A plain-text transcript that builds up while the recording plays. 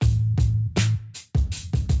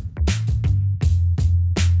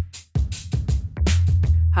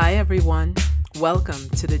Hi, everyone. Welcome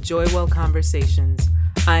to the Joywell Conversations.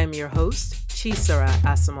 I am your host, Chisara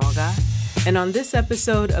Asamoga, and on this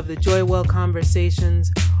episode of the Joywell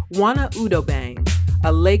Conversations, Wana Udobang,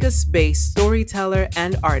 a Lagos-based storyteller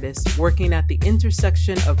and artist working at the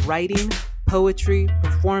intersection of writing, poetry,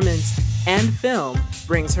 performance, and film,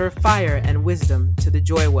 brings her fire and wisdom to the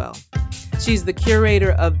Joywell. She's the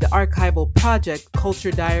curator of the archival project Culture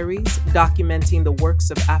Diaries, documenting the works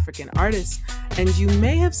of African artists, and you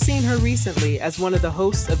may have seen her recently as one of the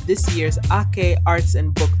hosts of this year's Ake Arts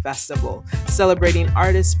and Book Festival, celebrating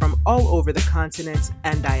artists from all over the continent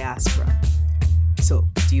and diaspora. So,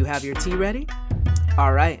 do you have your tea ready?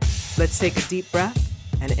 All right, let's take a deep breath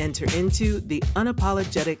and enter into the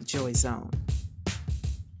unapologetic joy zone.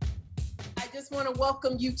 I just want to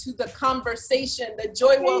welcome you to the conversation, the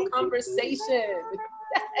Joywell Conversation.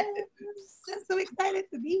 I'm so excited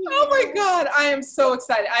to be here. Oh my God, I am so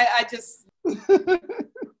excited. I just,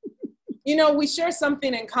 we share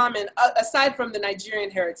something in common, aside from the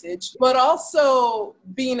Nigerian heritage, but also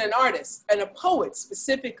being an artist and a poet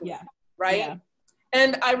specifically, right? Yeah.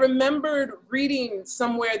 And I remembered reading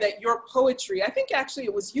somewhere that your poetry, I think actually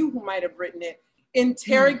it was you who might have written it,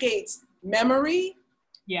 interrogates memory,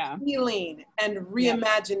 healing, and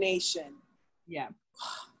reimagination. Yeah.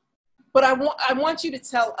 But I want you to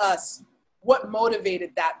tell us what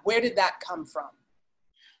motivated that. Where did that come from?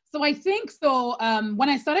 So I think when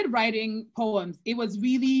I started writing poems, it was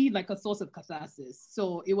really like a source of catharsis.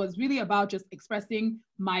 So it was really about just expressing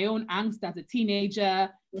my own angst as a teenager,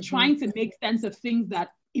 trying to make sense of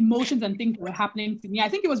emotions and things that were happening to me. I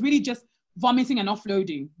think it was really just vomiting and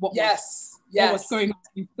offloading what was going on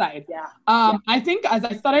inside. Yeah. I think as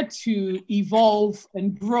I started to evolve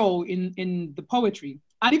and grow in the poetry,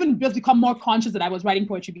 I'd even just become more conscious that I was writing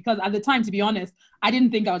poetry, because at the time, to be honest, I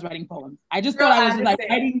didn't think I was writing poems. I just thought I was just like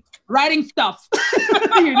writing stuff,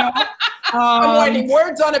 I'm writing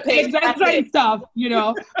words on a page. Exactly, writing stuff,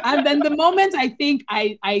 And then the moment I think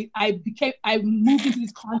I moved into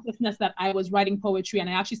this consciousness that I was writing poetry, and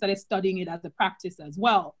I actually started studying it as a practice as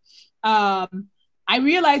well. I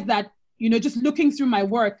realized that, just looking through my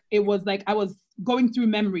work, it was like I was going through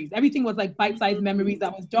memories. Everything was like bite-sized memories. I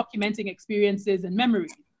was documenting experiences and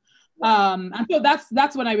memories. And so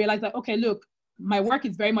that's when I realized that, okay, look, my work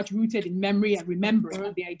is very much rooted in memory and remembering,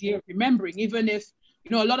 and the idea of remembering, even if,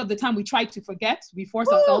 a lot of the time we try to forget, we force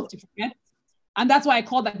ourselves to forget. And that's why I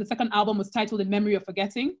called the second album was titled In Memory of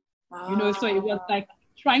Forgetting. So it was like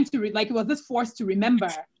trying to, it was this force to remember,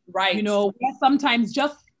 right? Where sometimes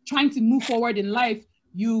just trying to move forward in life,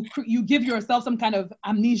 you give yourself some kind of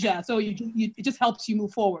amnesia. So it just helps you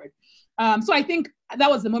move forward. So I think that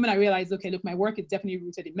was the moment I realized, okay, look, my work is definitely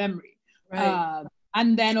rooted in memory. Right.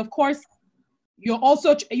 And then of course,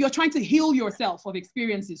 you're trying to heal yourself of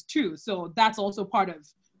experiences too. So that's also part of,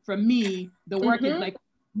 for me, the work is like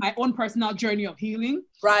my own personal journey of healing.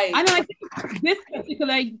 Right. And I think this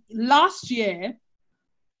particular last year,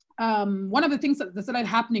 one of the things that started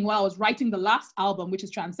happening while I was writing the last album, which is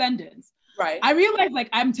Transcendence, right, I realized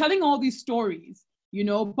I'm telling all these stories,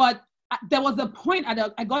 but there was a point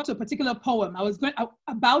I got to a particular poem. I was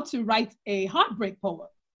about to write a heartbreak poem.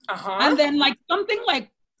 And then something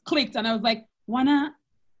clicked, and I was like, Wana,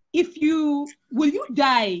 will you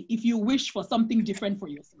die if you wish for something different for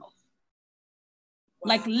yourself?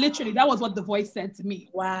 Wow. Literally, that was what the voice said to me.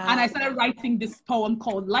 Wow. And I started writing this poem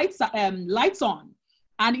called Lights On.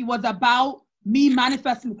 And it was about me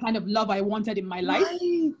manifesting the kind of love I wanted in my life.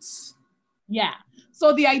 Right. Yeah.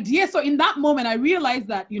 So the idea, in that moment, I realized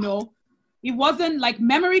that, it wasn't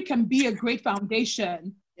memory can be a great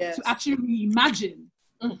foundation to actually reimagine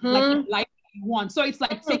the life you want. So it's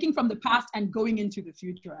taking from the past and going into the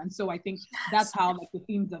future. And so I think that's how the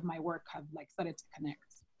themes of my work have started to connect.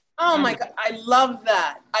 Oh my God, I love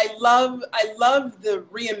that. I love the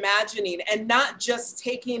reimagining, and not just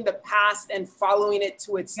taking the past and following it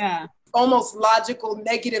to its almost logical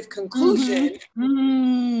negative conclusion.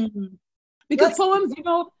 Because poems,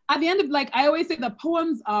 at the end of I always say that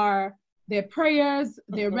poems are their prayers,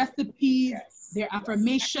 their recipes, their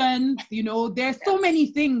affirmations, there's so many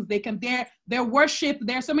things they can, their worship,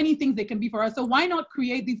 there's so many things they can be for us. So why not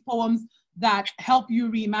create these poems that help you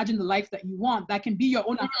reimagine the life that you want? That can be your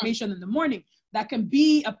own affirmation in the morning. That can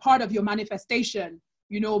be a part of your manifestation,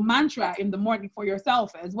 mantra in the morning for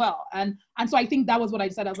yourself as well. And so I think that was what I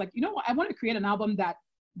said. I was like, what? I want to create an album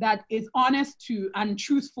that is honest to and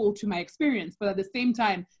truthful to my experience, but at the same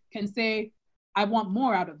time can say, I want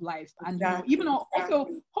more out of life. And even also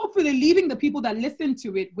hopefully leaving the people that listen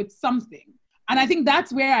to it with something. And I think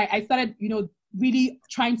that's where I started, really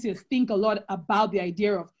trying to think a lot about the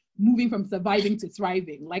idea of moving from surviving to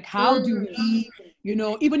thriving. Like, how do we you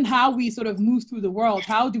know, even how we sort of move through the world.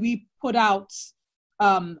 How do we put out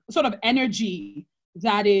sort of energy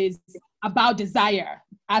that is about desire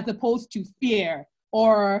as opposed to fear,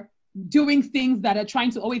 or doing things that are trying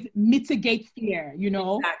to always mitigate fear, you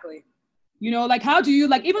know? Exactly. You know, like how do you,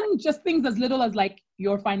 like even just things as little as like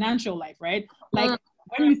your financial life, right? Like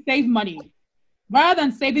when you save money, rather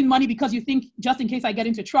than saving money because you think just in case I get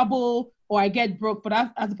into trouble or I get broke, but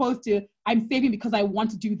as opposed to I'm saving because I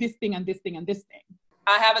want to do this thing and this thing and this thing.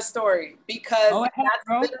 I have a story because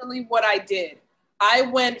that's literally what I did. I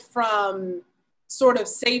went from sort of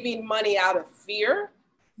saving money out of fear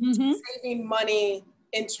to saving money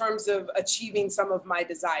in terms of achieving some of my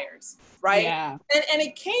desires, right? Yeah. And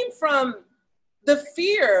it came from the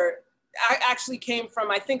fear. I actually came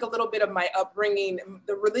from, I think, a little bit of my upbringing,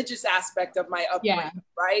 the religious aspect of my upbringing,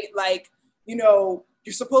 right? Like, you know,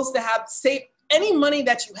 you're supposed to have any money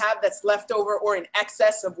that you have that's left over or in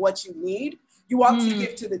excess of what you need, you ought to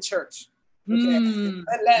give to the church. Okay.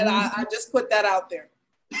 I just put that out there.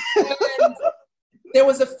 And there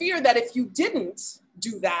was a fear that if you didn't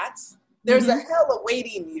do that, there's a hell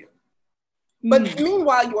awaiting you. But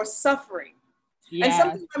meanwhile, you're suffering. Yes.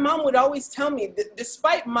 And something my mom would always tell me, that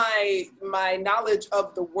despite my knowledge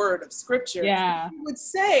of the word of scripture, she would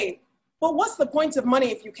say, well, what's the point of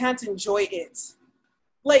money if you can't enjoy it?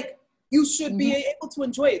 Like, you should be able to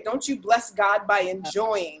enjoy it. Don't you bless God by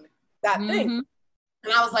enjoying that thing?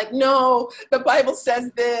 And I was like, no, the Bible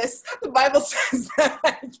says this, the Bible says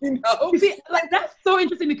that, you know? You see, like, that's so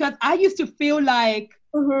interesting because I used to feel like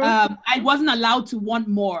I wasn't allowed to want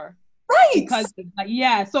more. Right. Because,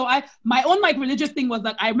 so my own like religious thing was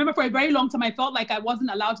that I remember for a very long time, I felt like I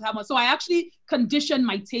wasn't allowed to have much. So I actually conditioned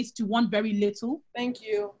my taste to want very little. Thank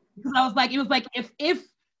you. Because I was like, it was like, if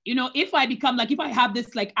you know, if I become like, if I have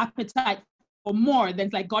this like appetite for more, then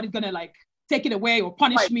it's like God is going to like take it away or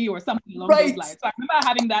punish me or something along those lines. So I remember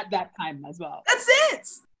having that time as well. That's it.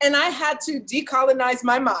 And I had to decolonize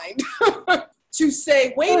my mind to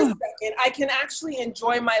say, wait a second, I can actually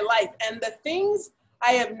enjoy my life. And the things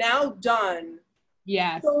I have now done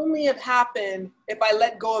only have happened if I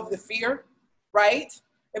let go of the fear, right?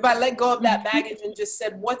 If I let go of that baggage and just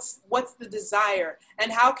said, what's the desire?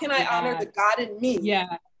 And how can I honor the God in me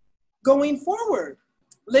going forward?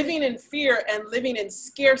 Living in fear and living in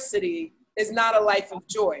scarcity is not a life of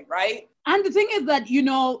joy, right? And the thing is that, you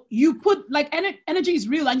know, you put like energy is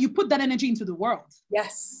real and you put that energy into the world.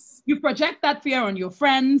 Yes. You project that fear on your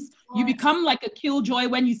friends. You become like a killjoy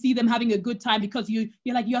when you see them having a good time because you're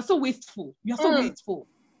like, you're so wasteful. You're so wasteful.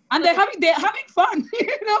 And they're having fun,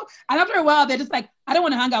 you know? And after a while, they're just like, I don't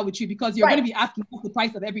want to hang out with you because you're going to be asking what's the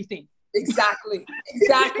price of everything. Exactly.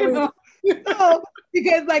 Exactly. You know? So,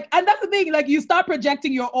 because like, and that's the thing, like you start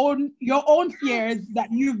projecting your own fears that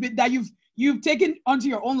you've taken onto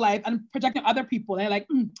your own life and projecting other people. And like,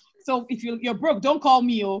 so if you're broke, don't call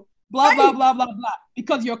me, blah, blah, blah, blah, blah,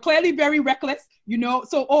 because you're clearly very reckless, you know?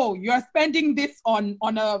 So, you're spending this on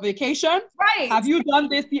a vacation. Right. Have you done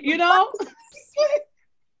this, you know?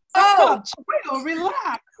 Chill,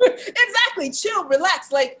 relax. Exactly. Chill,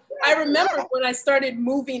 relax. Like, I remember when I started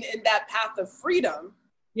moving in that path of freedom.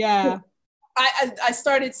 Yeah. I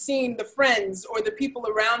started seeing the friends or the people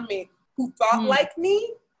around me who thought like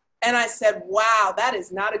me. And I said, wow, that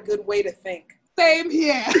is not a good way to think. Same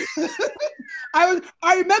here. I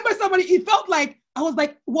remember somebody, it felt like, I was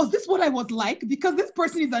like, was this what I was like? Because this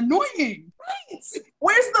person is annoying. Right.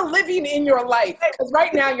 Where's the living in your life? Because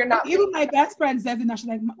right now you're not. Even my best friend says it now.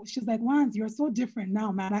 She's like, Wans, you're so different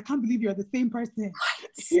now, man. I can't believe you're the same person.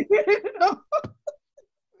 Right. You know?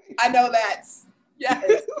 I know that.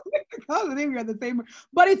 Yes. I can't believe you're the same.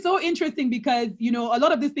 But it's so interesting because, you know, a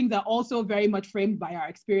lot of these things are also very much framed by our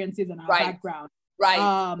experiences and our background.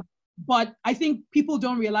 Right. But I think people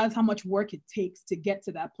don't realize how much work it takes to get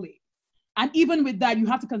to that place. And even with that, you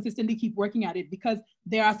have to consistently keep working at it because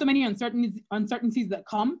there are so many uncertainties that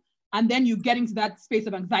come. And then you get into that space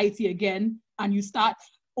of anxiety again and you start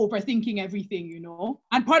overthinking everything, you know.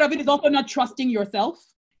 And part of it is also not trusting yourself.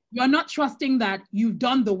 You're not trusting that you've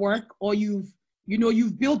done the work or you've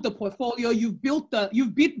built the portfolio, you've built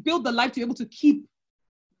the life to be able to keep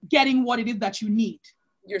getting what it is that you need.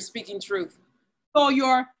 You're speaking truth. So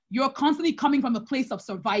you're constantly coming from a place of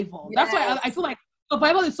survival. Yes. That's why I feel like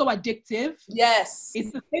survival is so addictive. Yes.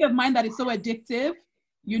 It's the state of mind that is so addictive.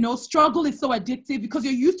 You know, struggle is so addictive because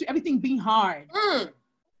you're used to everything being hard.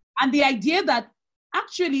 And the idea that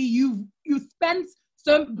actually you spent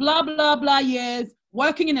some blah, blah, blah years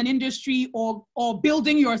working in an industry or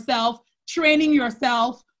building yourself, training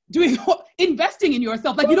yourself, investing in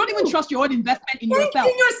yourself. Like you don't even trust your own investment in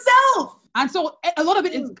yourself. And so a lot of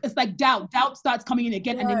it is it's like doubt. Doubt starts coming in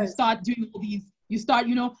again, and then you start doing all these You start,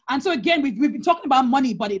 and so again, we've been talking about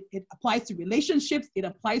money, but it applies to relationships, it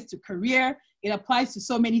applies to career, it applies to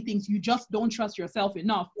so many things. You just don't trust yourself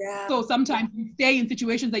enough. Yeah. So sometimes you stay in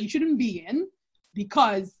situations that you shouldn't be in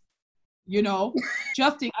because, I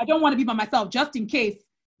don't want to be by myself just in case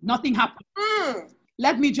nothing happens.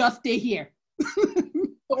 Let me just stay here.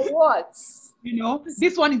 For what?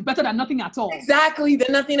 This one is better than nothing at all. Exactly,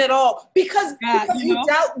 than nothing at all. Because you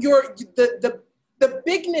doubt the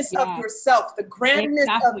bigness of yourself, the grandness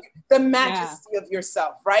of the majesty of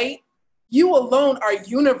yourself, right? You alone are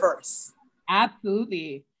universe.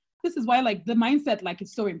 Absolutely. This is why the mindset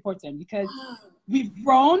is so important, because we've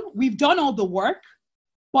grown, we've done all the work,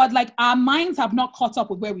 but our minds have not caught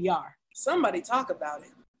up with where we are. Somebody talk about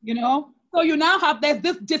it. So you now there's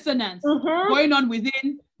this dissonance going on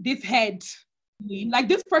within this head.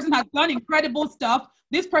 This person has done incredible stuff.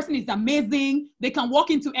 This person is amazing. They can walk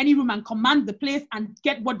into any room and command the place and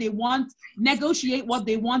get what they want, negotiate what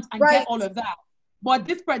they want, and get all of that. But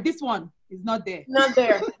this one is not there. Not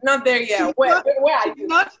there yet. Where are you?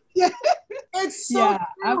 It's so true.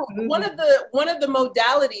 Absolutely. One of the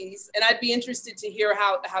modalities, and I'd be interested to hear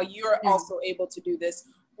how you're also able to do this.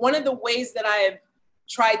 One of the ways that I have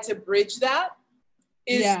tried to bridge that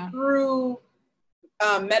is through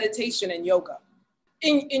meditation and yoga.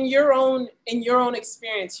 In your own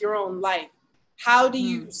experience, your own life, how do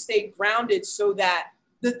you stay grounded so that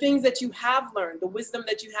the things that you have learned, the wisdom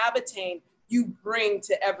that you have attained, you bring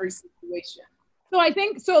to every situation? So I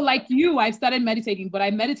think, like you, I've started meditating, but I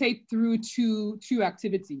meditate through two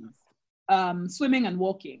activities, swimming and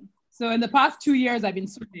walking. So in the past 2 years, I've been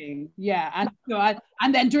swimming. Yeah.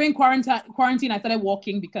 And then during quarantine, I started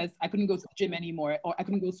walking because I couldn't go to the gym anymore, or I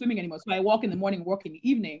couldn't go swimming anymore. So I walk in the morning, walk in the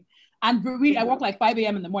evening. And I walk 5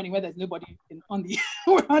 a.m. in the morning where there's nobody on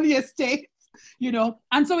the estate,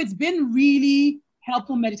 And so it's been really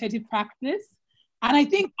helpful meditative practice. And I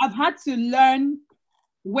think I've had to learn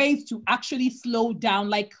ways to actually slow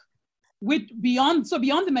down, beyond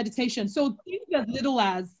the meditation. So things as little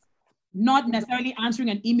as not necessarily answering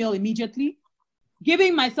an email immediately,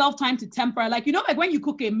 giving myself time to temper. When you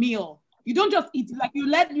cook a meal, you don't just eat it. You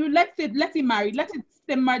let it marinate, let it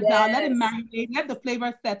simmer down, let it marinate, let the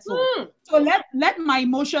flavor settle. So let my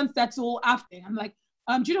emotions settle after. I'm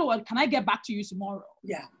do you know what? Can I get back to you tomorrow?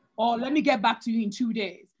 Yeah. Or let me get back to you in 2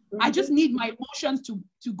 days. I just need my emotions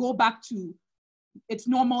to go back to its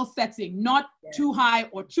normal setting, not too high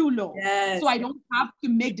or too low. Yes. So I don't have to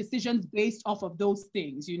make decisions based off of those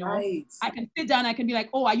things, Right. I can sit down, I can be like,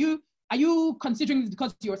 oh, are you considering this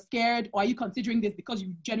because you're scared, or are you considering this because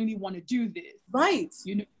you genuinely want to do this? Right.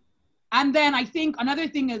 And then I think another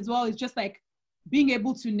thing as well is just being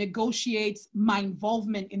able to negotiate my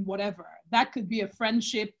involvement in whatever. That could be a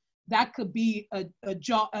friendship, that could be a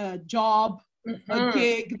job, a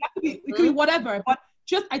gig, it could be whatever. But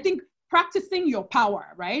just, I think, practicing your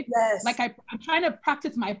power, right? Yes. I'm trying to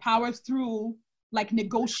practice my power through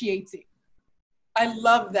negotiating. I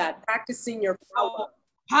love that. Practicing your power.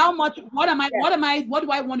 How much, what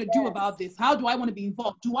do I want to do about this? How do I want to be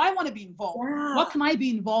involved? Do I want to be involved? Yeah. What can I be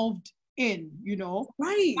involved in,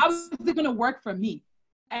 Right. How is it going to work for me?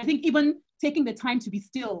 I think even taking the time to be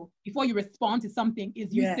still before you respond to something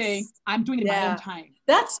is you saying, I'm doing it in my own time.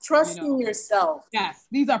 That's trusting yourself. Yes.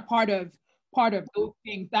 These are part of those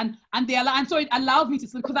things. And so it allows me to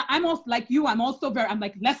sleep, because I'm also like you, I'm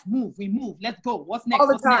let's move, let's go. What's next? All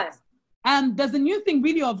the time. Next? And there's a new thing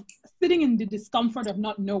really of sitting in the discomfort of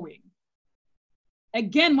not knowing.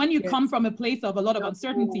 Again, when you come from a place of a lot of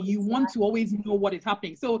uncertainty, you want to always know what is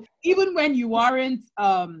happening. So even when you aren't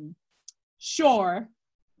sure,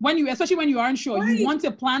 especially when you aren't sure, you want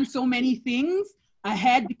to plan so many things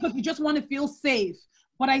ahead because you just want to feel safe.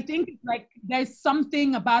 But I think there's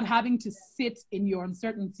something about having to sit in your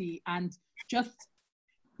uncertainty and just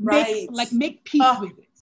make peace with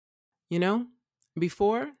it.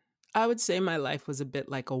 Before, I would say my life was a bit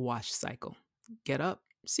like a wash cycle. Get up,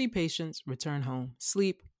 see patients, return home,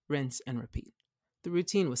 sleep, rinse, and repeat. The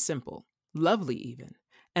routine was simple, lovely even,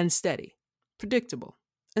 and steady, predictable,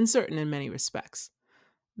 and certain in many respects.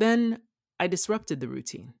 Then I disrupted the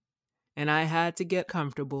routine, and I had to get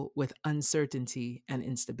comfortable with uncertainty and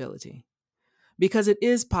instability. Because it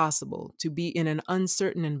is possible to be in an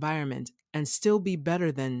uncertain environment and still be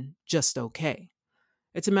better than just okay.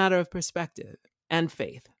 It's a matter of perspective and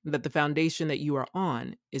faith that the foundation that you are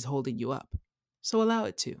on is holding you up. So allow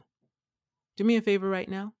it to. Do me a favor right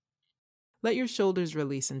now. Let your shoulders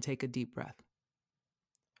release and take a deep breath.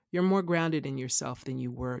 You're more grounded in yourself than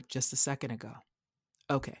you were just a second ago.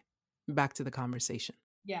 Okay, back to the conversation.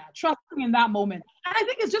 Yeah, trusting in that moment. And I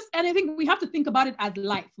think I think we have to think about it as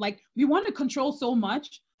life. We want to control so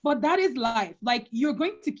much, But that is life. Like you're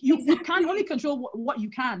going to, you can only control what you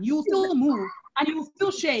can. You'll still move and you'll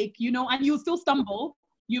still shake, you know, and you'll still stumble.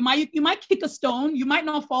 You might kick a stone. You might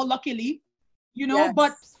not fall, luckily, you know, Yes.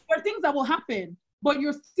 but there are things that will happen, but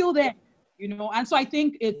you're still there, you know? And so I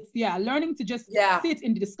think it's, learning to just sit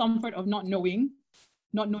in the discomfort of not knowing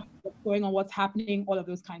what's going on, what's happening, all of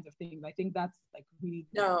those kinds of things. I think that's like really,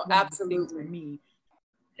 absolutely for me.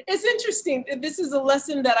 It's interesting. This is a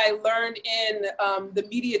lesson that I learned in the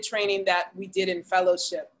media training that we did in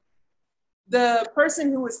fellowship. The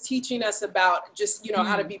person who was teaching us about just, you know,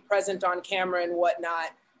 how to be present on camera and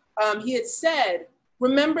whatnot, he had said,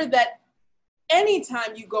 remember that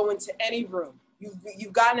anytime you go into any room,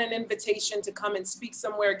 you've gotten an invitation to come and speak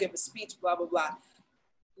somewhere, give a speech, blah, blah, blah.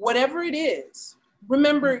 Whatever it is,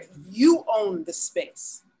 remember you own the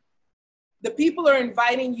space. The people are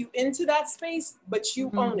inviting you into that space, but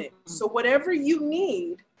you own it. So whatever you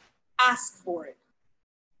need, ask for it.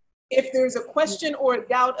 If there's a question or a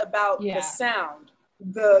doubt about the sound,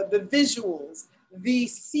 the visuals, the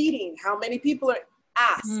seating, how many people are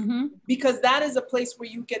asked, because that is a place where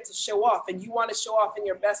you get to show off, and you want to show off in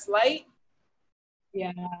your best light.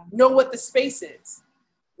 Know what the space is,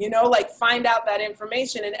 you know, like find out that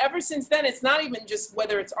information. And ever since then, it's not even just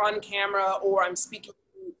whether it's on camera or I'm speaking to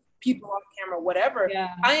people on camera, whatever.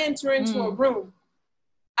 I enter into a room,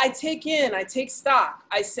 I take stock.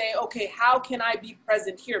 I say, okay, how can I be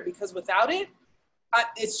present here? Because without it,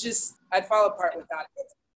 it's just, I'd fall apart without it.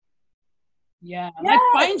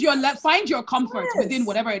 Like find your comfort within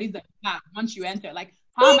whatever it is that you have once you enter. Like,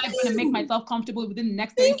 how am I going to make myself comfortable within the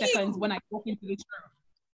next 30 seconds when I walk into this room?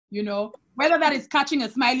 You know, whether that is catching a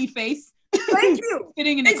smiley face,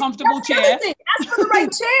 sitting in a comfortable chair. Ask for the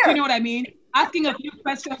right chair. You know what I mean? Asking a few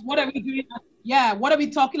questions. What are we doing? Yeah. What are we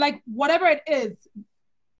talking? Like, whatever it is,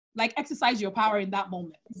 like exercise your power in that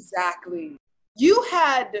moment. Exactly. You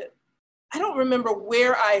had, I don't remember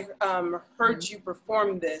where I heard you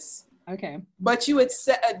perform this. Okay. But you had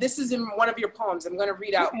said, this is in one of your poems. I'm going to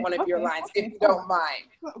read out one of your lines, if you don't mind.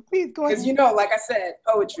 Please go ahead. Because, you know, like I said,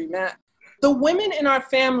 poetry, man. The women in our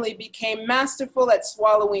family became masterful at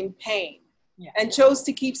swallowing pain and chose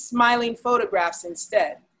to keep smiling photographs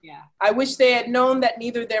instead. I wish they had known that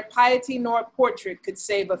neither their piety nor portrait could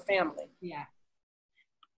save a family.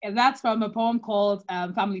 And that's from a poem called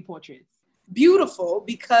Family Portraits. Beautiful,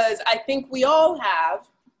 because I think we all have,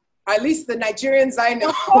 at least the Nigerians I know.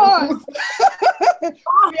 Of course.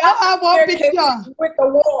 We all have one picture. With the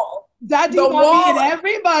wall. Daddy, mommy, and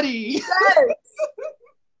everybody.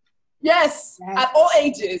 Yes, at all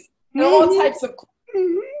ages, and all types of.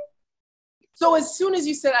 So as soon as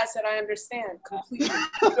you said, I said, I understand completely.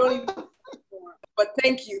 You don't even, but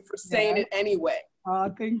thank you for saying it anyway.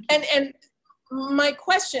 Thank you. And my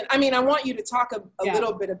question, I mean, I want you to talk a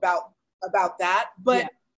little bit about that, but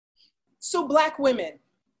so Black women,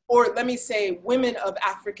 or let me say women of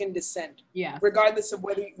African descent, regardless of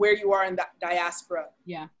where you are in the diaspora,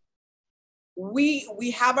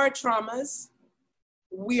 we have our traumas.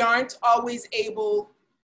 We aren't always able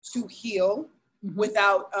to heal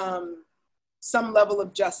without some level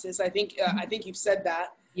of justice. I think you've said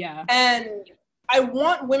that. And I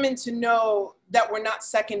want women to know that we're not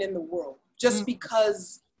second in the world just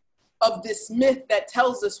because of this myth that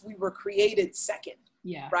tells us we were created second.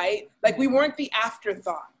 Right? Like we weren't the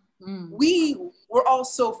afterthought. We were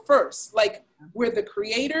also first. Like we're the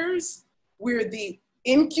creators. We're the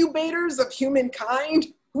incubators of humankind.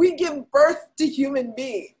 We give birth to human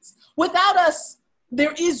beings. Without us,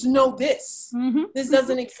 there is no this. This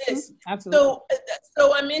doesn't exist. Absolutely.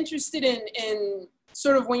 So I'm interested in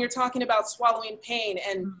sort of when you're talking about swallowing pain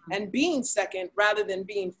and being second rather than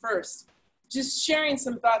being first, just sharing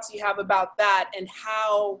some thoughts you have about that and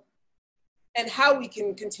how we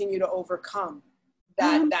can continue to overcome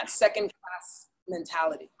that second class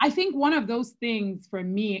mentality. I think one of those things for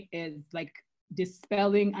me is like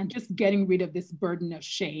dispelling and just getting rid of this burden of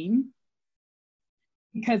shame,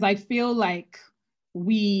 because I feel like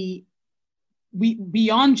we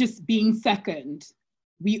beyond just being second,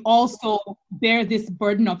 we also bear this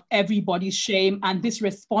burden of everybody's shame and this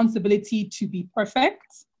responsibility to be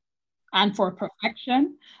perfect and for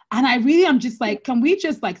perfection. And I really am just like, can we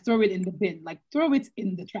just like throw it in the bin, like throw it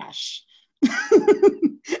in the trash?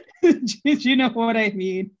 You know what I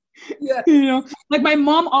mean? Yeah. You know, like my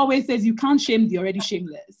mom always says, you can't shame the already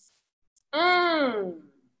shameless.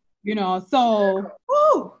 You know, so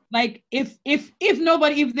like if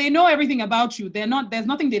they know everything about you, there's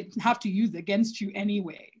nothing they have to use against you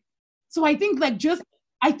anyway. So I think like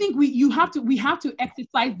we have to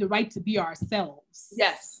exercise the right to be ourselves.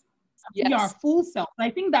 Yes. Be our full self. I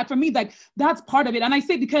think that for me, like that's part of it. And I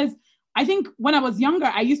say because I think when I was younger,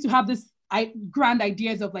 I used to have grand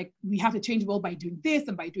ideas of like, we have to change the world by doing this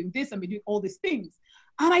and by doing this and by doing all these things.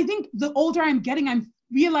 And I think the older I'm getting, I'm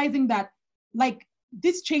realizing that like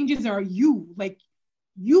these changes are you. Like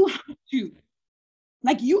you have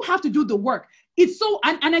to do the work. It's so,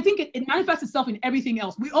 and I think it manifests itself in everything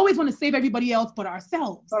else. We always want to save everybody else but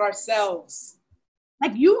ourselves.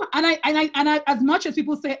 Like you, and I, as much as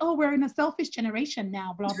people say, oh, we're in a selfish generation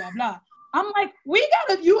now, blah, blah, blah. I'm like,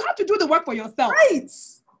 you have to do the work for yourself. Right.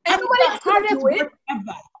 And it's the hardest work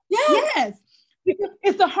ever. Yes. Because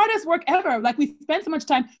it's the hardest work ever. Like we spend so much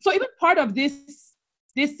time. So even part of this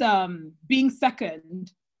being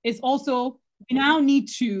second is also, we now need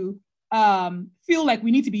to feel like we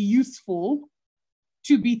need to be useful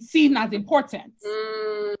to be seen as important.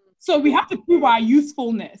 So we have to prove our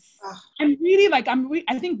usefulness. And really, like,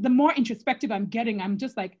 I think the more introspective I'm getting, I'm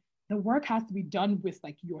just like, the work has to be done with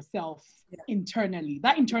like yourself internally.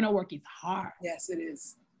 That internal work is hard. Yes, it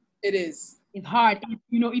is. It is. It's hard.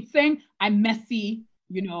 You know, it's saying I'm messy,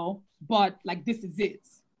 you know, but like, this is it.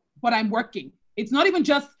 But I'm working. It's not even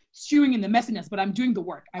just stewing in the messiness, but I'm doing the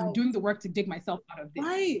work. I'm doing the work to dig myself out of this.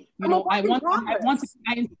 Right. You know, I want to,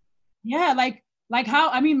 like how,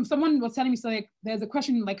 I mean, someone was telling me, so like, there's a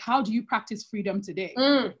question, like, how do you practice freedom today?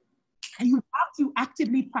 And you have to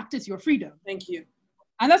actively practice your freedom. Thank you.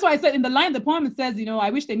 And that's why I said in the line, the poem, it says, you know,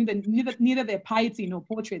 I wish they neither their piety nor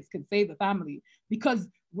portraits could save the family. Because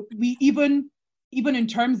we even in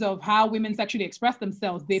terms of how women sexually express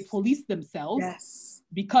themselves, they police themselves. Yes.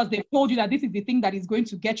 Because they've told you that this is the thing that is going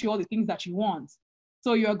to get you all the things that you want.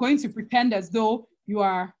 So you're going to pretend as though you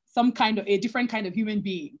are some kind of a different kind of human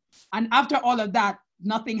being. And after all of that,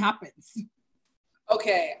 nothing happens.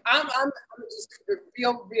 Okay, I'm just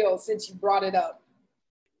real since you brought it up.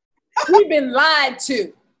 We've been lied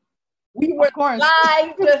to. We were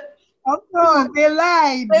lied. Of course, they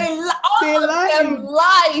lied. All of them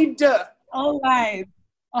lied. All lies.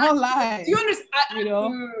 All lies. Do you understand? You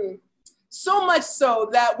know? So much so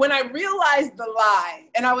that when I realized the lie,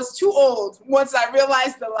 and I was too old once I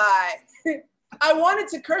realized the lie, I wanted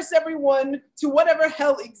to curse everyone to whatever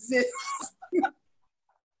hell exists.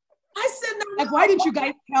 I said, no. Like, why didn't you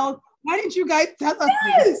guys tell us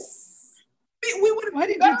yes. this? We would have why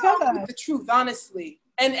didn't you tell us the truth, honestly.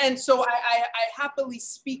 And so I happily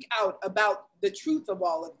speak out about the truth of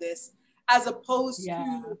all of this, as opposed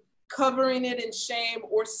to covering it in shame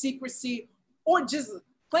or secrecy or just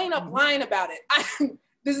plain up lying about it.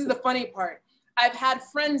 This is the funny part. I've had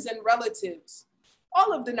friends and relatives,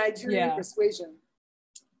 all of the Nigerian persuasion,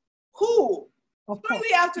 who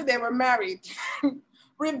shortly after they were married,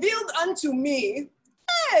 revealed unto me,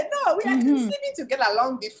 hey, no, we had been sleeping together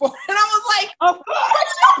long before. And I was like, of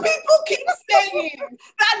course, some people keep saying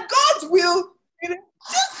that God's will just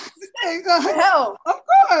hell. Of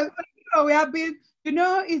course. You know, we have been, you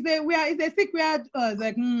know, is there sick we had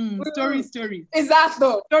like stories.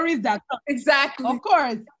 Exactly. Stories that exactly. Of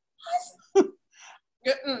course.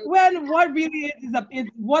 When what really is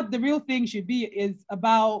what the real thing should be is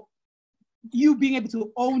about you being able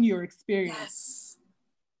to own your experience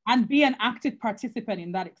and be an active participant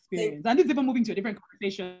in that experience. And this is even moving to a different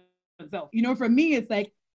conversation itself. You know, for me, it's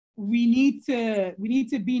like we need to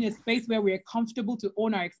be in a space where we're comfortable to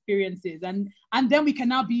own our experiences, and then we can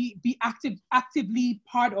now be actively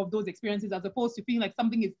part of those experiences, as opposed to feeling like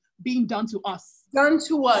something is being done to us.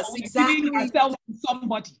 Exactly. Giving ourselves to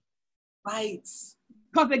somebody. Right.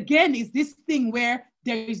 Because again, it's this thing where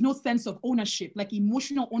there is no sense of ownership, like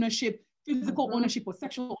emotional ownership, physical ownership, or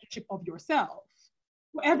sexual ownership of yourself.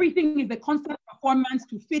 So everything is a constant performance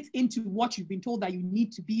to fit into what you've been told that you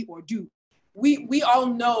need to be or do. We all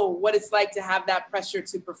know what it's like to have that pressure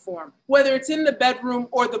to perform, whether it's in the bedroom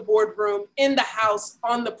or the boardroom, in the house,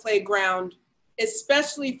 on the playground,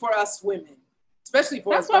 especially for us women. Especially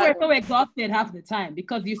for us. That's why we're so exhausted half the time,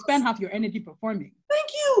 because you spend half your energy performing. Thank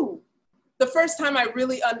you. The first time I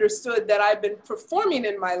really understood that I've been performing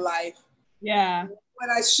in my life, when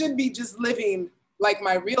I should be just living like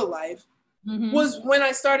my real life, was when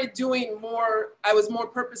I started doing more, I was more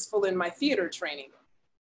purposeful in my theater training.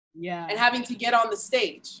 And having to get on the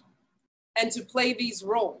stage and to play these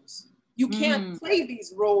roles. You can't play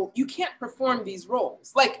these roles, you can't perform these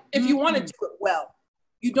roles. Like, if you want to do it well,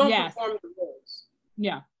 you don't perform the roles.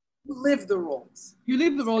 You live the roles. You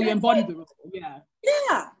live the role, you embody the role.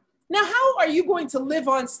 Now, how are you going to live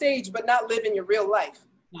on stage but not live in your real life?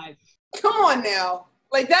 Come on now.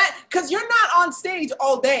 Like that, because you're not on stage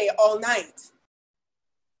all day, all night.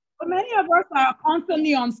 But many of us are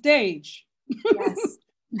constantly on stage.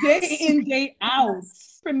 Day in, day out.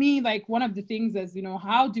 For me, like, one of the things is, you know,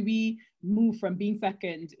 how do we move from being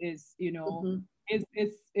second is, you know,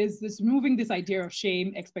 is this removing this idea of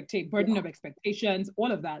shame, burden of expectations,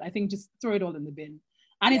 all of that. I think just throw it all in the bin.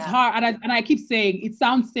 And it's hard. And I keep saying it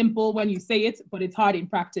sounds simple when you say it, but it's hard in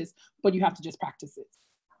practice. But you have to just practice it.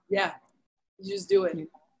 Yeah, you just do it.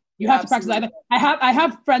 You have to practice. I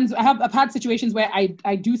have friends. I've had situations where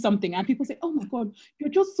I do something and people say, "Oh my God, you're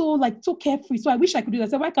just so carefree. So I wish I could do that." I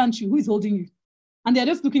said, "Why can't you? Who is holding you?" And they're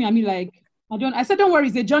just looking at me like, I said, "Don't worry,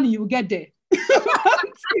 it's a journey. You will get there."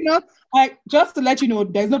 You know, just to let you know,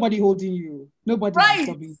 there's nobody holding you. Nobody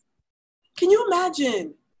stopping you. Can you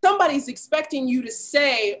imagine? Somebody's expecting you to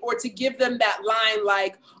say or to give them that line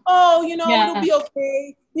like, "Oh, you know, it'll be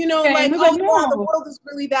okay." You know, like, "Oh, no, the world is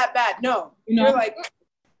really that bad." No, you're like,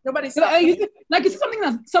 nobody's stopping. Like it's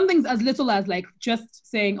something as little as like just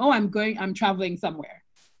saying, "Oh, I'm traveling somewhere."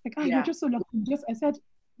 Like, you're just so lucky. I said,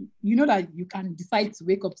 you know that you can decide to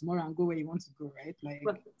wake up tomorrow and go where you want to go, right? Like,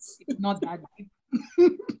 it's not that deep.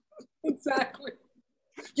 Exactly.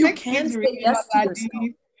 You can say yes to yourself.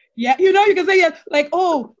 Yeah, you know, you can say yes, like,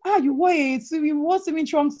 "Oh, you wore swimming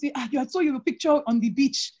trunks. I saw you a picture on the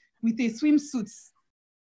beach with a swimsuit.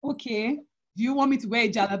 Okay, do you want me to wear a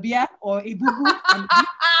jalabia or a bubu?"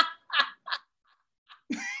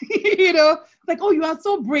 You know, like, "Oh, you are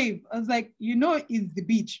so brave." I was like, you know, it's the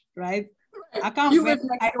beach, right? I can't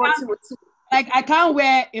I can't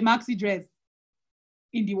wear a maxi dress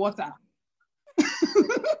in the water.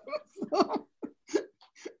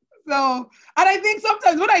 So, and I think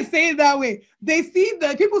sometimes when I say it that way,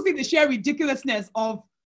 people see the sheer ridiculousness of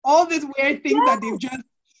all these weird things that they've just,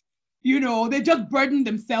 you know, they just burden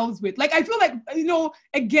themselves with. Like, I feel like, you know,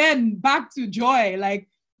 again, back to joy, like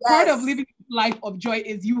part of living a life of joy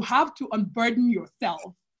is you have to unburden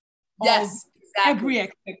yourself of every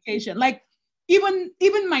expectation. Like,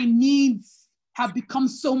 even my needs have become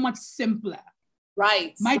so much simpler.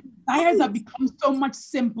 Right. My desires have become so much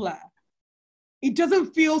simpler. It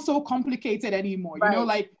doesn't feel so complicated anymore. You know,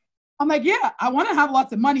 like, I'm like, yeah, I want to have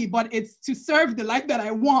lots of money, but it's to serve the life that I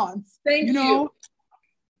want. Thank you. Know,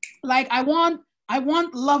 like I want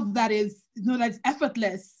love that is, you know, that's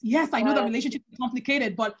effortless. Yes, I know that relationships are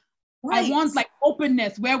complicated, but I want like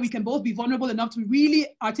openness where we can both be vulnerable enough to really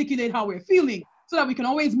articulate how we're feeling so that we can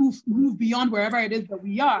always move beyond wherever it is that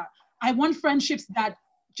we are. I want friendships that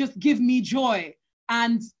just give me joy.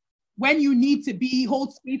 And when you need to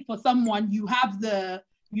hold space for someone, you have the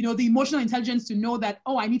emotional intelligence to know that,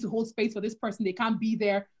 oh, I need to hold space for this person. They can't be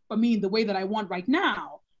there for me in the way that I want right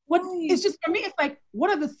now. But it's just, for me, it's like, what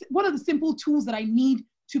are the simple tools that I need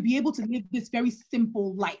to be able to live this very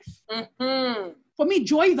simple life? Mm-hmm. For me,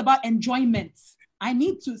 joy is about enjoyment. I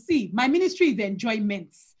need to see, my ministry is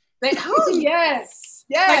enjoyment. Yes.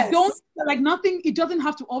 Like nothing, it doesn't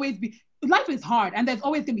have to always be, life is hard and there's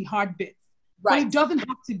always gonna be hard bits. Right. But it doesn't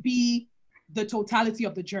have to be the totality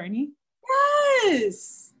of the journey.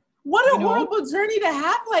 Yes. What a horrible journey to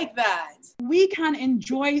have like that. We can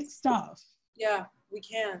enjoy stuff. Yeah, we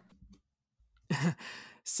can.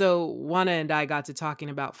 So Wana and I got to talking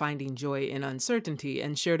about finding joy in uncertainty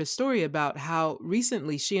and shared a story about how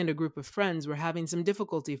recently she and a group of friends were having some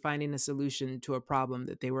difficulty finding a solution to a problem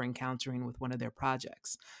that they were encountering with one of their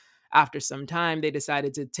projects. After some time, they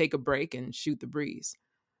decided to take a break and shoot the breeze.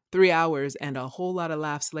 3 hours and a whole lot of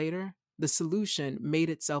laughs later, the solution made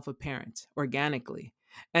itself apparent organically,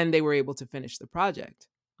 and they were able to finish the project.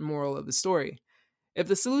 Moral of the story: if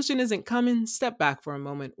the solution isn't coming, step back for a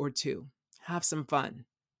moment or two. Have some fun.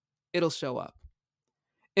 It'll show up.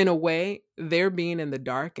 In a way, their being in the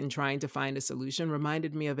dark and trying to find a solution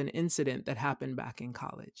reminded me of an incident that happened back in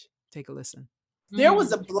college. Take a listen. There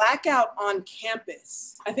was a blackout on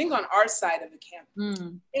campus, I think on our side of the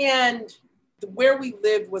campus. And where we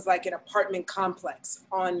lived was like an apartment complex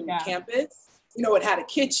on campus. You know, it had a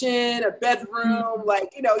kitchen, a bedroom,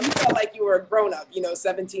 like, you know, you felt like you were a grown up, you know,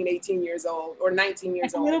 17, 18 years old or 19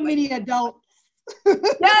 years old. Little mini adult.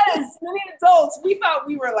 Yes, many adults. We thought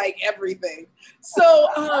we were like everything. So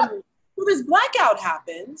this blackout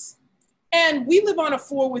happens, and we live on a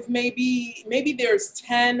floor with maybe there's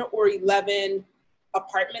 10 or 11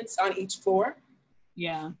 apartments on each floor.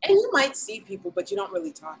 Yeah. And you might see people, but you don't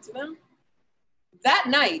really talk to them. That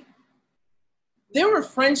night, there were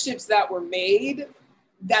friendships that were made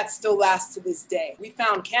that still last to this day. We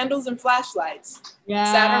found candles and flashlights,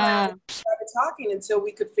 sat around and started talking until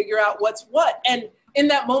we could figure out what's what. And in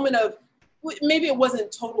that moment of, maybe it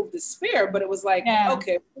wasn't total despair, but it was like,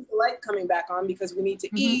 okay, the light coming back on because we need to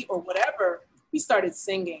eat or whatever. We started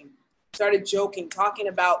singing, started joking, talking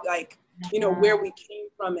about like, you know, where we came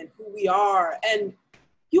from and who we are. And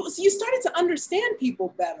you started to understand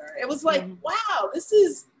people better. It was like, wow, this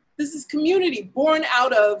is community born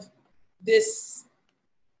out of this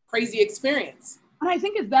crazy experience. And I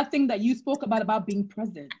think it's that thing that you spoke about being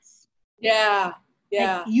present. Yeah.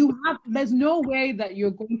 Yeah. Like there's no way that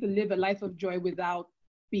you're going to live a life of joy without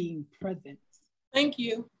being present. Thank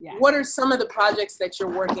you. Yeah. What are some of the projects that you're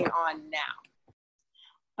working on now?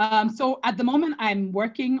 So at the moment, I'm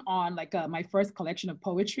working on like my first collection of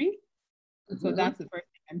poetry. Mm-hmm. So that's the first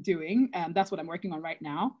thing I'm doing. That's what I'm working on right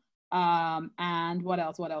now. And what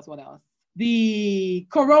else? The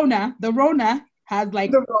Rona has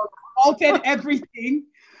like altered everything.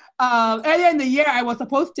 Earlier in the year, I was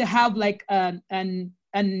supposed to have like an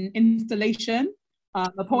installation,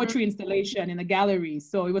 a poetry installation in a gallery.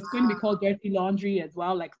 So it was going to be called Dirty Laundry as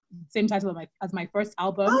well, like same title as my first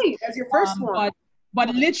album. Right, as your first one.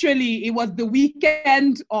 But literally, it was the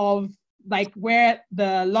weekend of like where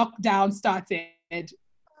the lockdown started, and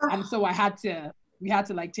so we had to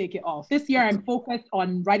like take it off. This year, I'm focused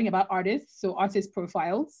on writing about artists, so artist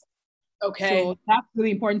profiles. Okay. So that's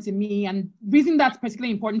really important to me. And the reason that's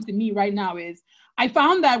particularly important to me right now is I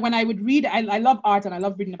found that when I would read, I love art and I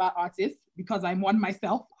love reading about artists because I'm one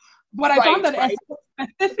myself. But I found that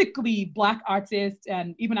specifically Black artists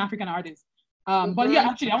and even African artists. But yeah,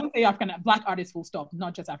 actually, I won't say Black artists full stop,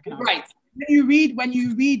 not just African artists. Right. When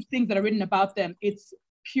you read things that are written about them, it's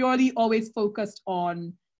purely always focused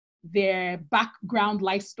on their background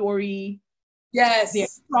life story. Yes. Their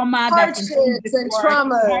trauma, hardships and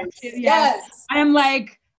traumas. Yes. I'm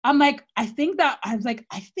like, I think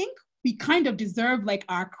we kind of deserve like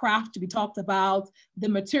our craft to be talked about, the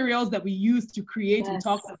materials that we use to create and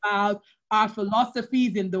talk about, our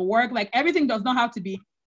philosophies in the work. Like everything does not have to be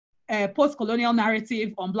a post-colonial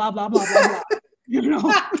narrative on blah, blah, blah, blah, blah. you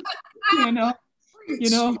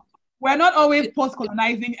know, we're not always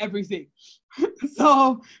post-colonizing everything.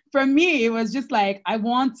 So for me, it was just like, I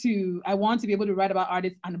want to be able to write about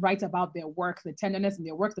artists and write about their work, the tenderness in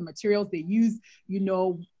their work, the materials they use,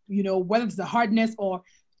 whether it's the hardness or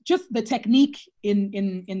just the technique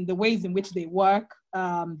in the ways in which they work,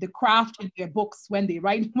 the craft in their books when they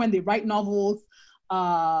write novels,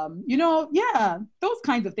 those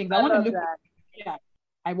kinds of things.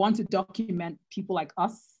 I want to document people like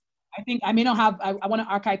us. I think I may not have, I want to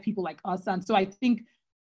archive people like us. And so I think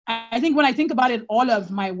when I think about it, all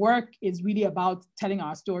of my work is really about telling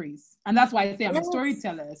our stories. And that's why I say I'm a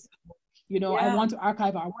storyteller. I want to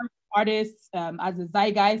archive our work, artists as a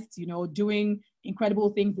zeitgeist, doing incredible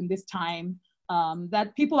things in this time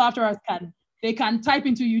that people after us can type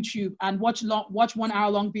into YouTube and watch 1 hour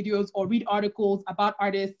long videos or read articles about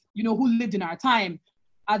artists, who lived in our time,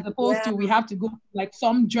 as opposed to we have to go to like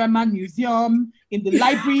some German museum in the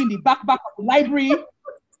library, in the back of the library,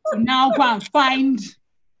 to now go and find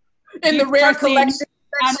in the rare collection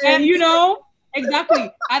and exactly.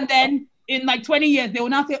 And then in like 20 years, they will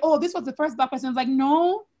now say, oh, this was the first Black person. I was like,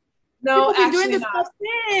 no, people been doing this stuff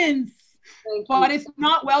since. But it's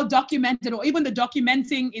not well documented, or even the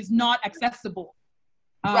documenting is not accessible.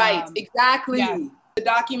 Right, exactly. Yeah. The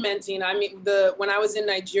documenting, when I was in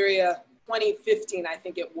Nigeria, 2015, I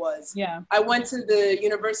think it was. Yeah. I went to the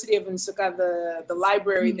University of Nsukka, the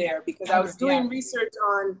library there, because I was doing research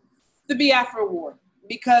on the Biafra War.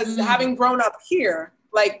 Because having grown up here,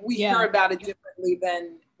 like we hear about it differently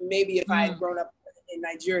than maybe if I had grown up in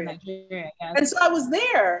Nigeria. And so I was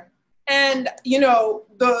there, and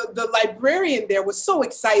the librarian there was so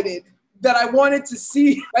excited that I wanted to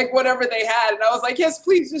see like whatever they had, and I was like, yes,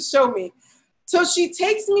 please just show me. So she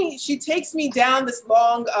takes me down this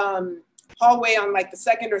long hallway on like the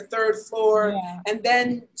second or third floor, and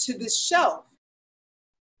then to this shelf,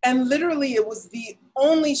 and literally it was the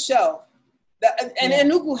only shelf. And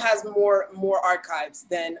Enugu has more archives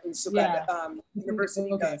than Nsukka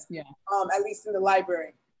University does, at least in the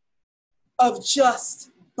library, of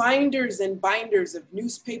just binders and binders of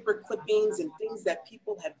newspaper clippings and things that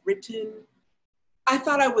people had written. I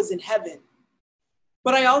thought I was in heaven.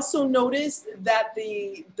 But I also noticed that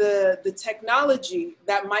the technology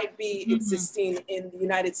that might be existing in the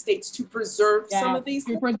United States to preserve some of these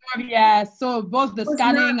things. So both the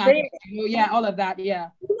scanning and all of that,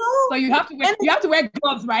 So you have to wear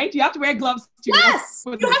gloves, right? You have to wear gloves too. Yes,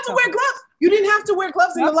 you have to wear gloves. You didn't have to wear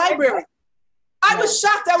gloves in the library. I was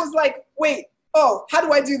shocked. I was like, wait, how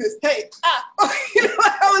do I do this? Hey, I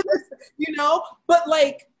was just, but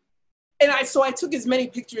like, and I took as many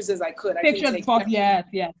pictures as I could. Yes.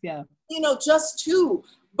 Just two.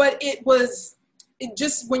 But it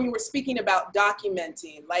just when you were speaking about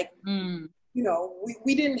documenting, like, we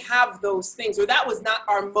didn't have those things, or that was not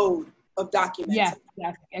our mode of documenting.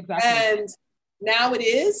 Yes, exactly. And now it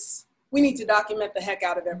is. We need to document the heck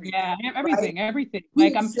out of everything. Yeah, everything.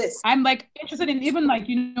 Like I'm like interested in even like,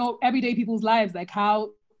 everyday people's lives, like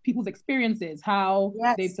how people's experiences, how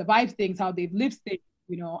they've survived things, how they've lived things,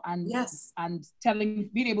 you know, and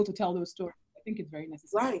being able to tell those stories. I think it's very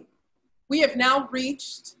necessary. Right. We have now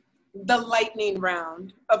reached the lightning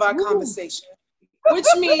round of our conversation, which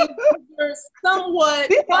means we're somewhat.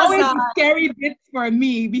 This is always the scary bit for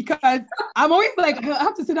me because I'm always like, I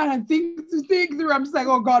have to sit down and think through. I'm just like,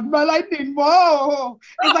 oh God, my lightning, whoa.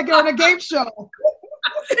 It's like you're on a game show.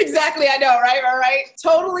 Exactly, I know, right?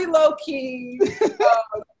 Totally low key,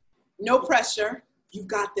 no pressure. You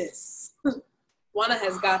got this. Wana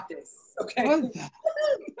has got this, okay?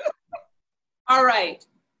 All right.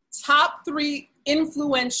 Top 3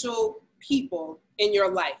 influential people in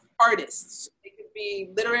your life, artists. They could be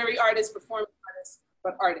literary artists, performance artists,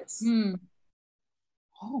 but artists.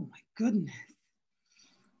 Oh my goodness.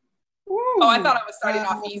 Ooh. Oh, I thought I was starting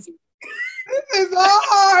off easy. This is so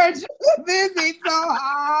hard. This is so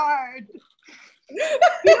hard.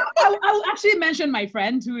 I'll actually mention my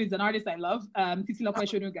friend who is an artist I love, Titi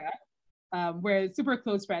Shonuga. We're super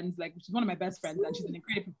close friends. Like, she's one of my best friends, and she's an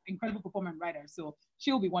incredible performer and writer. So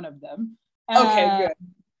she'll be one of them. Okay, good.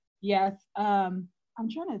 Yes. I'm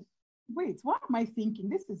trying to wait. What am I thinking?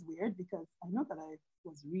 This is weird because I know that I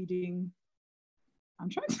was reading. I'm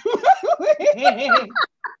trying to.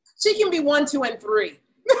 She can be 1, 2, and 3.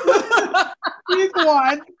 She's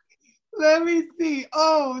 1. Let me see.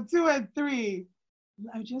 Oh, 2 and 3.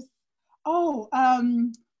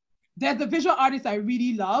 There's a visual artist I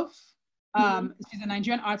really love. She's a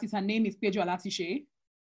Nigerian artist. Her name is Peju Alatishe.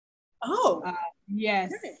 Oh. Yes.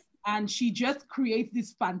 Great. And she just creates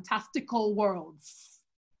these fantastical worlds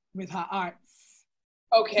with her arts.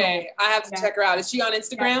 Okay. So, I have to check her out. Is she on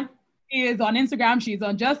Instagram? She is on Instagram. She's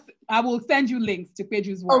on I will send you links to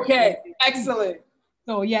Peju's work. Okay. Excellent.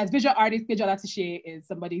 So yes, visual artist Peju Alatishe is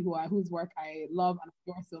somebody whose work I love and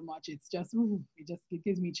adore so much. It's just, it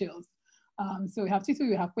gives me chills. So we have Tito,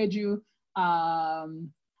 we have Peju.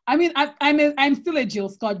 I mean, I'm still a Jill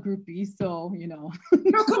Scott groupie, so you know.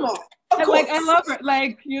 No, come on. I love her.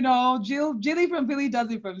 Like, you know, Jilly from Philly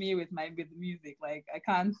does it for me with the music. Like, I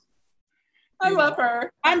can't. I love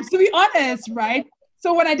her. And to be honest, right?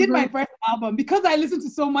 So when I did my first album, because I listened to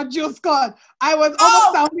so much Jill Scott, I was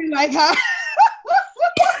almost sounding like her.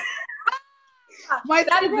 My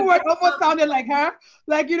spoken word almost sounded like her.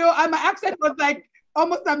 Like, you know, and my accent was like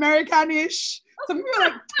almost Americanish. So people were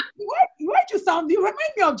like, why do you sound, you remind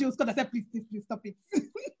me of Jill Scott. I said, please stop it.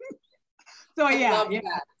 So I love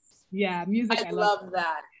that. Yeah, music. I love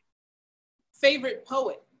that. Favorite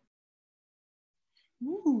poet?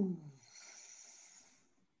 Ooh.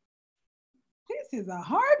 This is a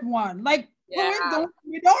hard one. Like, poets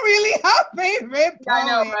we don't really have favorite poets. I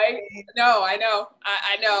know, right? No, I know.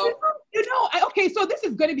 I know. You know, okay, so this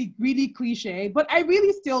is going to be really cliche, but I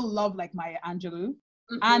really still love like Maya Angelou.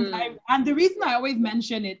 And the reason I always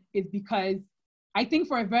mention it is because I think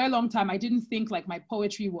for a very long time, I didn't think like my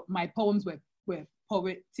poems were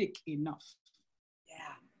poetic enough.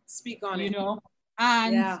 Yeah, speak on it. You know,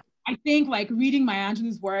 and I think like reading Maya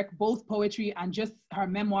Angelou's work, both poetry and just her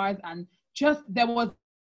memoirs, and just there was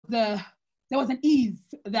an ease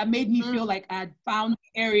that made me feel like I'd found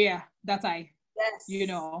the area that I, you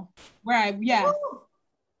know, where I,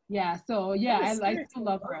 so I still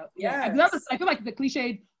love her. I feel like it's a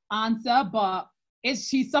cliched answer, but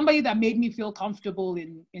she's somebody that made me feel comfortable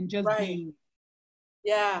in just being.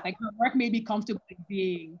 Yeah. Like her work made me comfortable in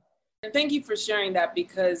being. And thank you for sharing that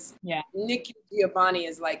because Nikki Giovanni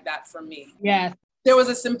is like that for me. Yes. There was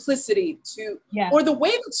a simplicity to, or the way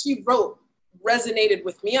that she wrote resonated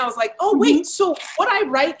with me. I was like, oh wait, so what I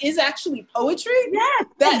write is actually poetry? Yes,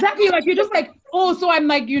 exactly. Like you're just like, oh, so I'm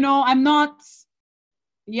like, you know, I'm not,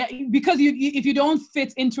 because if you don't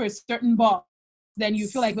fit into a certain box, then you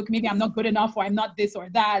feel like, look, maybe I'm not good enough or I'm not this or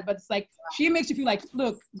that. But it's like, she makes you feel like,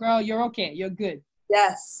 look, girl, you're okay. You're good.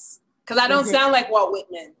 Yes. Because I don't sound like Walt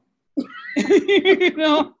Whitman. You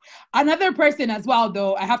know, another person as well,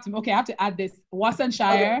 though, I have to add this. Wasan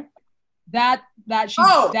Shire, that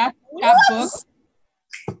book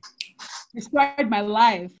described my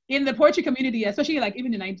life in the poetry community, especially like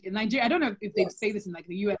even in Nigeria. I don't know if they say this in like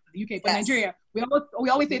the US or the UK, but Nigeria, we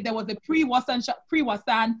always say there was a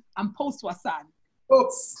pre-Wasan and post-Wasan.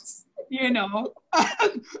 You know,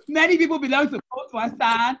 many people belong to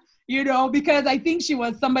post-Wasan, you know, because I think she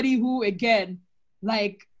was somebody who, again,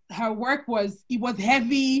 like her work was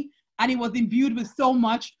heavy and it was imbued with so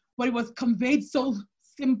much, but it was conveyed so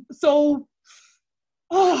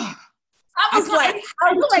I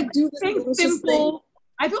feel like saying simple.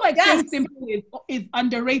 I feel like saying simple is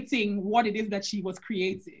underrating what it is that she was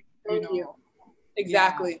creating. Thank you.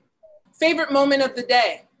 Exactly. Yeah. Favorite moment of the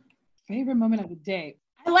day? Favorite moment of the day.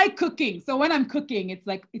 I like cooking. So when I'm cooking, it's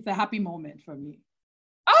like, it's a happy moment for me.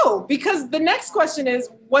 Oh, because the next question is,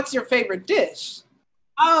 what's your favorite dish?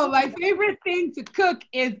 Oh, my favorite thing to cook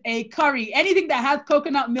is a curry. Anything that has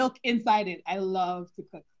coconut milk inside it, I love to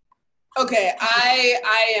cook. Okay,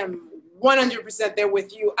 I am 100% there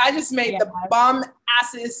with you. I just made the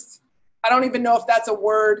bomb-assest, I don't even know if that's a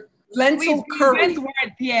word, lentil curry. Words,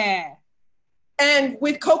 yeah. And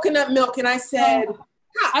with coconut milk, and I said...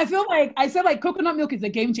 I said like coconut milk is a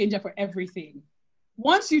game changer for everything.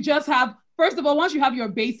 Once you just have, first of all, once you have your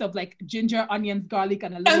base of like ginger, onions, garlic,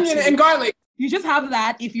 and a little onion and garlic. You just have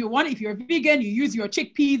that. If you're vegan, you use your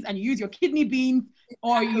chickpeas and you use your kidney beans,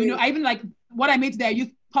 or I even like what I made today. I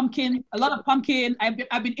used pumpkin, a lot of pumpkin. I've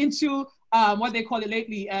been into what they call it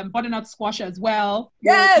lately, butternut squash as well.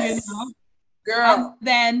 Yes, girl. And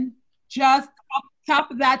then just top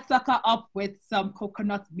that sucker up with some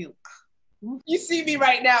coconut milk. You see me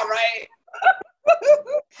right now, right?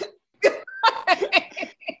 Travel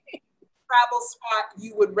spot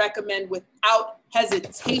you would recommend without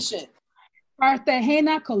hesitation?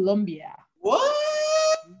 Cartagena, Colombia. What?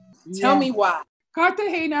 Yeah. Tell me why.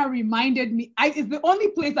 Cartagena reminded me, it's the only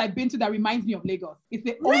place I've been to that reminds me of Lagos. It's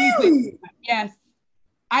the only place. Yes.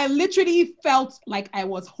 I literally felt like I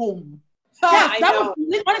was home. Yes, that was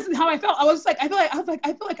honestly how I felt. I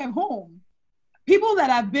feel like I'm home. People that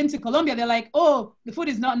have been to Colombia, they're like, oh, the food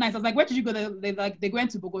is not nice. I was like, where did you go? They went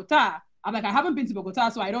to Bogota. I'm like, I haven't been to Bogota,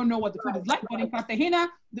 so I don't know what the food is like. But in Cartagena,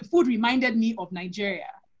 the food reminded me of Nigeria.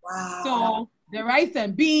 Wow. So the rice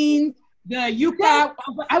and beans, the yuca.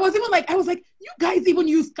 I was like, you guys even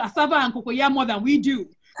use cassava and cocoyam more than we do.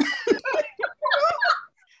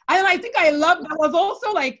 And I think I loved that was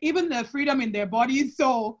also like even the freedom in their bodies.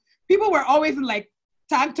 So people were always in like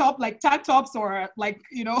tank tops or like,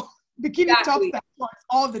 bikini tops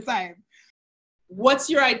all the time. What's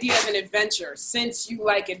your idea of an adventure since you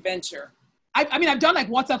like adventure? I mean, I've done like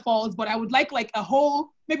waterfalls, but I would like a whole,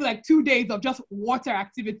 maybe like 2 days of just water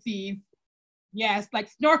activities. Yes, like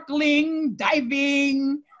snorkeling,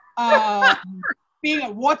 diving, being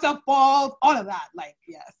at waterfalls, all of that. Like,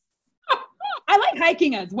 yes. I like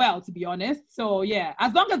hiking as well, to be honest. So yeah,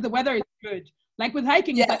 as long as the weather is good. Like with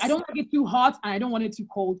hiking, it's like I don't want it too hot and I don't want it too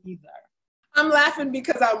cold either. I'm laughing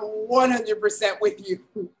because I'm 100% with you.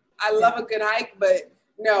 I love a good hike, but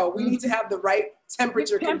no, we need to have the right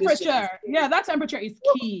temperature conditions. Yeah, that temperature is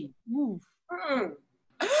key.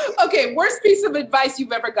 Okay, worst piece of advice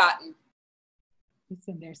you've ever gotten?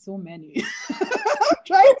 Listen, there's so many. I'm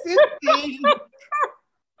trying to think.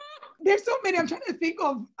 There's so many. I'm trying to think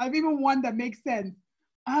of even one that makes sense.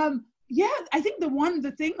 Yeah, I think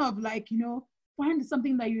the thing of like, find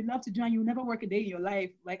something that you love to do and you'll never work a day in your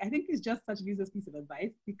life. Like, I think it's just such a useless piece of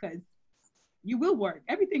advice because you will work.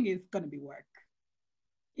 Everything is going to be work.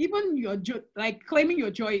 Even your like claiming your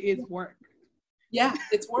joy is work. Yeah,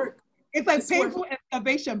 it's work. It's like painful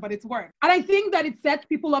excavation, but it's work. And I think that it sets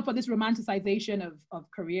people up for this romanticization of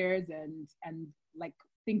careers and like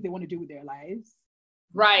things they want to do with their lives.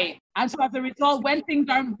 Right. And so as a result, when things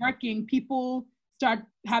aren't working, people start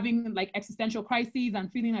having like existential crises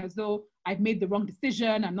and feeling as though I've made the wrong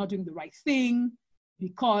decision, I'm not doing the right thing,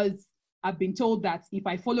 because I've been told that if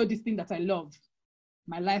I follow this thing that I love,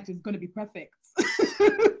 my life is going to be perfect.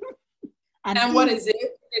 and what is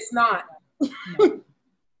it? It's not. No.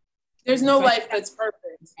 There's no life that's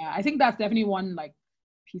perfect. Yeah, I think that's definitely one like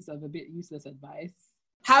piece of a bit useless advice.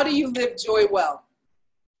 How do you live joy well?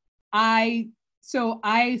 I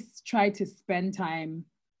try to spend time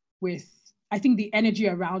with, I think the energy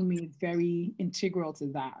around me is very integral to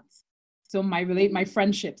that. So my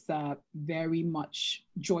friendships are very much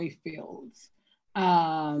joy-filled.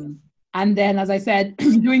 And then, as I said,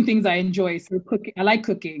 doing things I enjoy. So cooking, I like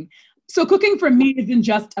cooking. So cooking for me isn't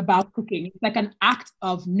just about cooking. It's like an act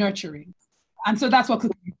of nurturing. And so that's what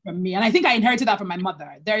cooking is for me. And I think I inherited that from my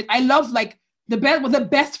mother. I love like the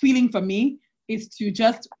best feeling for me is to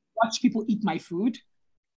just watch people eat my food.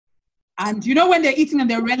 And when they're eating and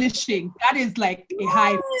they're relishing, that is like a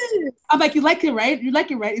high. I'm like, you like it, right? You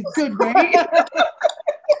like it, right? It's good, right?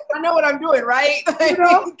 I know what I'm doing, right?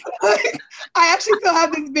 I actually still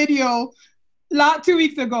have this video. 2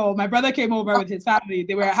 weeks ago, my brother came over with his family.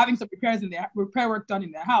 They were having some repair work done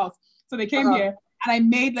in their house. So they came here and I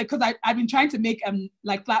made because I've been trying to make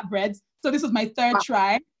like flatbreads. So this was my third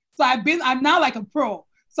try. So I'm now like a pro.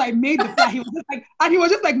 So I made the flat. He was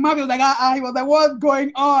just like, Mom, he was like, he was like, what's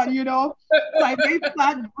going on, So I made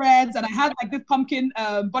flatbreads and I had like this pumpkin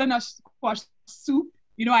butternut squash soup.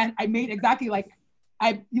 I made exactly like,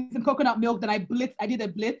 I used some coconut milk. Then I did a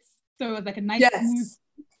blitz. So it was like a nice smooth.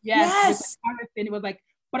 Yes. And it was like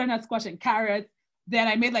butternut squash and carrots. Then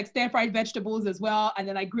I made like stir-fried vegetables as well. And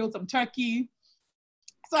then I grilled some turkey.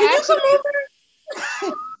 So Can you come over?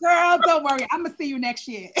 Girl, don't worry. I'm going to see you next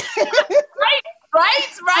year. Right.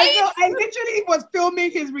 I literally was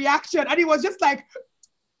filming his reaction and he was just like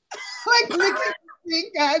licking his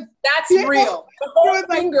fingers. That's real. The whole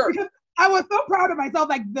finger. Like, I was so proud of myself.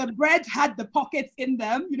 Like the bread had the pockets in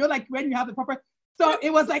them, you know, like when you have the proper. So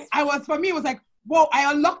it was like, for me, it was like, whoa,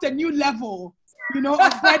 I unlocked a new level, you know,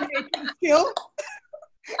 of bread making skill.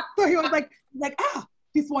 So he was like,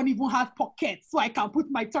 this one even has pockets, so I can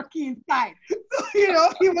put my turkey inside. So, you know,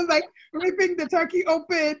 he was like ripping the turkey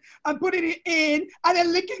open and putting it in and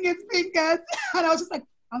then licking his fingers. And I was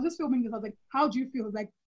just filming this. I was like, how do you feel? I was like,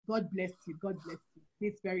 God bless you. God bless you.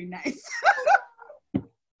 It's very nice.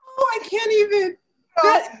 Oh, I can't even.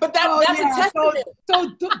 That's a testament.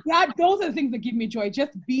 Those are the things that give me joy.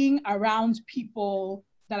 Just being around people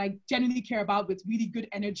that I genuinely care about with really good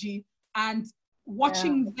energy and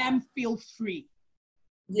watching them feel free.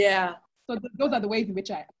 Yeah. So those are the ways in which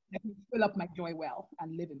I fill up my joy well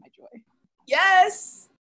and live in my joy. Yes.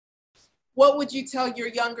 What would you tell your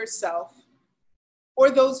younger self or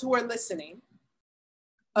those who are listening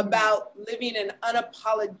about living an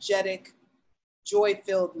unapologetic,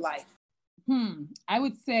 joy-filled life? I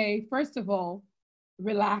would say, first of all,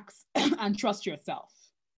 relax and trust yourself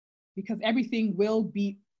because everything will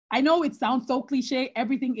be, I know it sounds so cliche,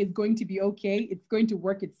 everything is going to be okay. It's going to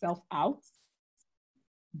work itself out.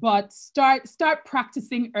 But start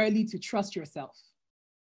practicing early to trust yourself.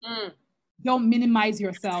 Don't minimize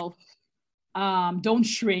yourself. Don't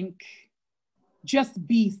shrink. Just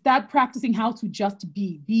be. Start practicing how to just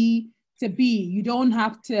be. Be. You don't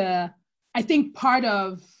have to, I think part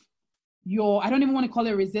of your, I don't even want to call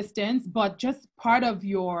it resistance, but just part of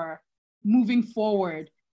your moving forward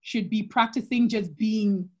should be practicing just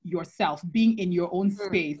being yourself, being in your own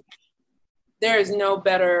space. There's no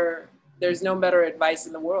better advice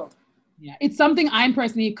in the world. Yeah, it's something I'm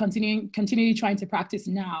personally continually trying to practice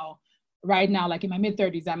now, right now, like in my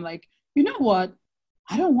mid-30s. I'm like, you know what?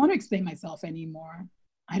 I don't want to explain myself anymore.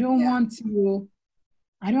 I don't want to,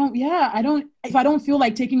 if I don't feel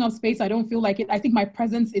like taking up space, I don't feel like it. I think my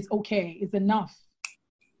presence is okay, is enough.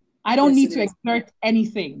 I don't need to exert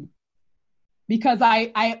anything because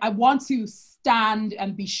I want to stand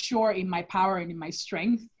and be sure in my power and in my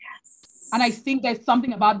strength. Yes. And I think there's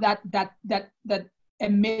something about that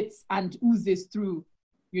emits and oozes through,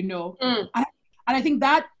 you know. And I think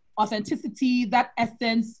that authenticity, that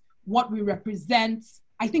essence, what we represent,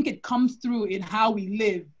 I think it comes through in how we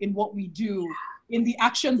live, in what we do, in the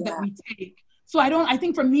actions that we take. So I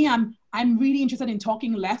think for me, I'm really interested in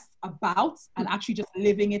talking less about and actually just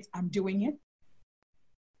living it and doing it.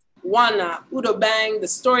 Wana, Udobang, the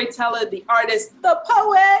storyteller, the artist, the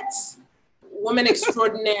poet, woman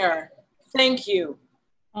extraordinaire. Thank you.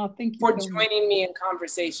 Oh, thank you for joining me in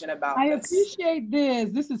conversation about this. I appreciate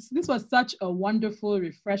this. This was such a wonderful,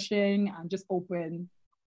 refreshing, and just open.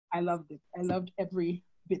 I loved it. I loved every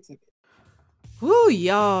bit of it. Woo,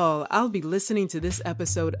 y'all. I'll be listening to this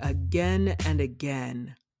episode again and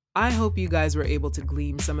again. I hope you guys were able to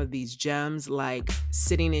glean some of these gems, like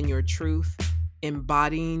sitting in your truth,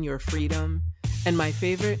 embodying your freedom, and my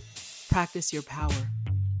favorite, practice your power.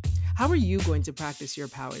 How are you going to practice your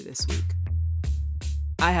power this week?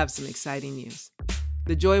 I have some exciting news.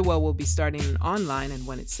 The Joy Well will be starting an online and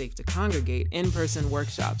when it's safe to congregate, in-person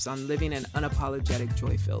workshops on living an unapologetic,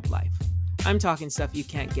 joy-filled life. I'm talking stuff you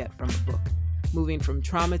can't get from a book. Moving from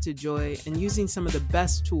trauma to joy and using some of the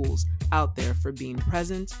best tools out there for being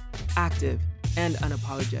present, active, and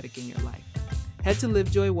unapologetic in your life. Head to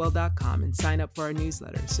livejoywell.com and sign up for our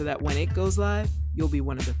newsletter so that when it goes live, you'll be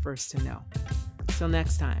one of the first to know. Till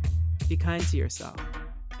next time, be kind to yourself.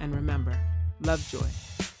 And remember, love joy,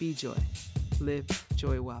 be joy, live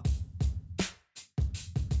joy well.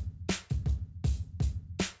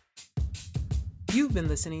 You've been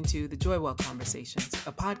listening to The Joy Well Conversations,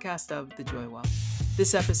 a podcast of The Joy Well.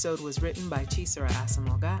 This episode was written by Chisara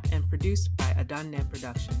Asamoga and produced by Adanne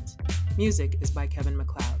Productions. Music is by Kevin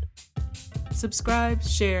MacLeod. Subscribe,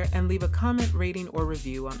 share, and leave a comment, rating, or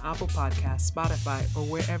review on Apple Podcasts, Spotify, or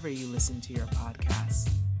wherever you listen to your podcasts.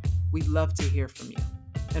 We'd love to hear from you.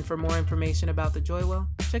 And for more information about The Joy Well,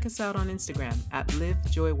 check us out on Instagram at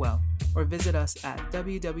LiveJoyWell or visit us at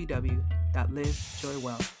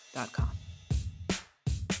www.livejoywell.com.